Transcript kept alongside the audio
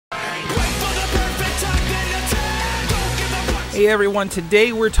Hey everyone,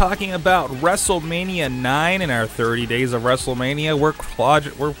 today we're talking about WrestleMania 9 in our 30 days of WrestleMania. We're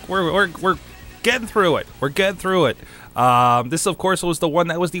getting through it. We're getting through it. This, of course, was the one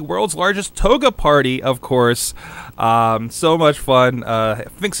that was the world's largest toga party, of course. So much fun.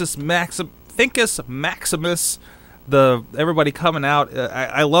 Fincus Maximus, everybody coming out.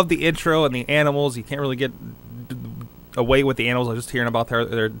 I love the intro and the animals. You can't really get away with the animals. I was just hearing about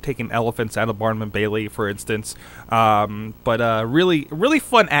they're taking elephants out of Barnum and Bailey, for instance. But really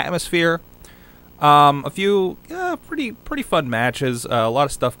fun atmosphere. A few pretty fun matches. A lot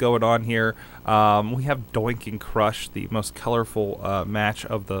of stuff going on here. We have Doink and Crush, the most colorful match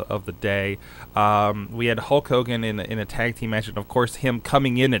of the day. We had Hulk Hogan in a tag team match, and of course him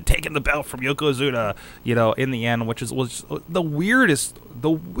coming in and taking the belt from Yokozuna, in the end, which was the weirdest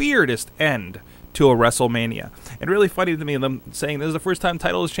end to a WrestleMania. And really funny to me, them saying this is the first time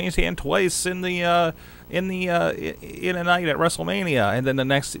title has changed hand twice in a night at WrestleMania, and then the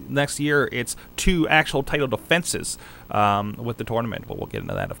next year it's two actual title defenses with the tournament. But we'll get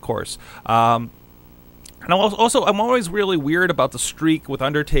into that, of course. And I'm always really weird about the streak with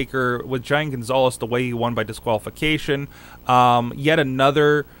Undertaker, with Giant Gonzalez, the way he won by disqualification. Yet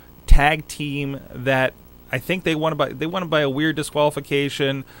another tag team that I think they won by a weird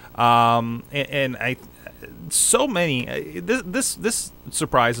disqualification, this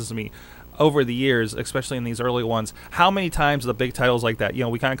surprises me over the years, especially in these early ones. How many times the big titles like that?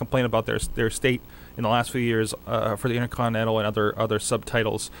 We kind of complain about their state in the last few years for the Intercontinental and other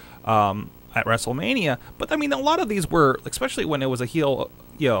subtitles at WrestleMania. But I mean, a lot of these were, especially when it was a heel,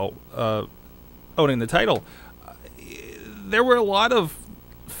 owning the title. There were a lot of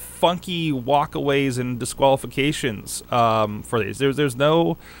funky walkaways and disqualifications for these. There's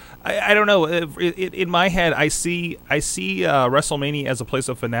no, I don't know. In my head, I see WrestleMania as a place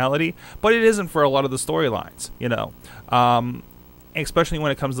of finality, but it isn't for a lot of the storylines. Especially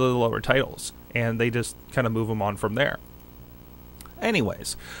when it comes to the lower titles, and they just kind of move them on from there.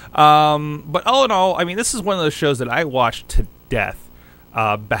 Anyways, but all in all, I mean, this is one of those shows that I watched to death.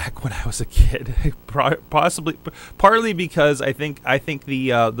 Back when I was a kid, partly because I think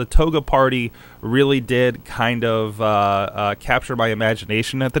the toga party really did kind of capture my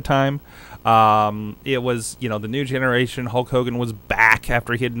imagination at the time. It was, the new generation. Hulk Hogan was back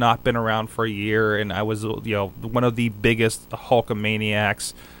after he had not been around for a year, and I was, one of the biggest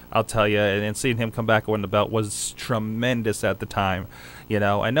Hulkamaniacs, I'll tell you, and seeing him come back and win the belt was tremendous at the time.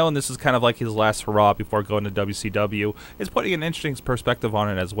 I know, and this is kind of like his last hurrah before going to WCW. It's putting an interesting perspective on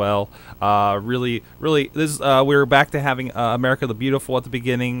it as well. Really, this we were back to having America the Beautiful at the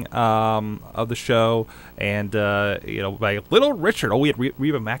beginning of the show, and by Little Richard. Oh, we had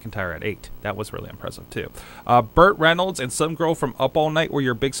Reba McEntire at 8. That was really impressive too. Burt Reynolds and some girl from Up All Night were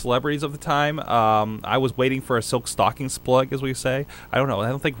your big celebrities of the time. I was waiting for a Silk Stockings plug, as we say. I don't know. I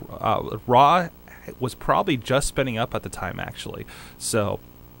don't think Raw was probably just spinning up at the time, actually. So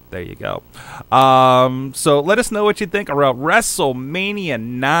there you go. So let us know what you think about WrestleMania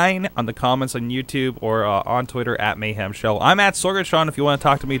 9 on the comments on YouTube or on Twitter at Mayhem Show. I'm at Sorgatron if you want to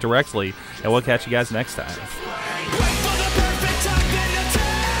talk to me directly, and we'll catch you guys next time.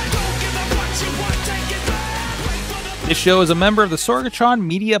 This show is a member of the Sorgatron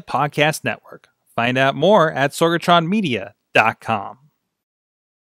Media Podcast Network. Find out more at sorgatronmedia.com.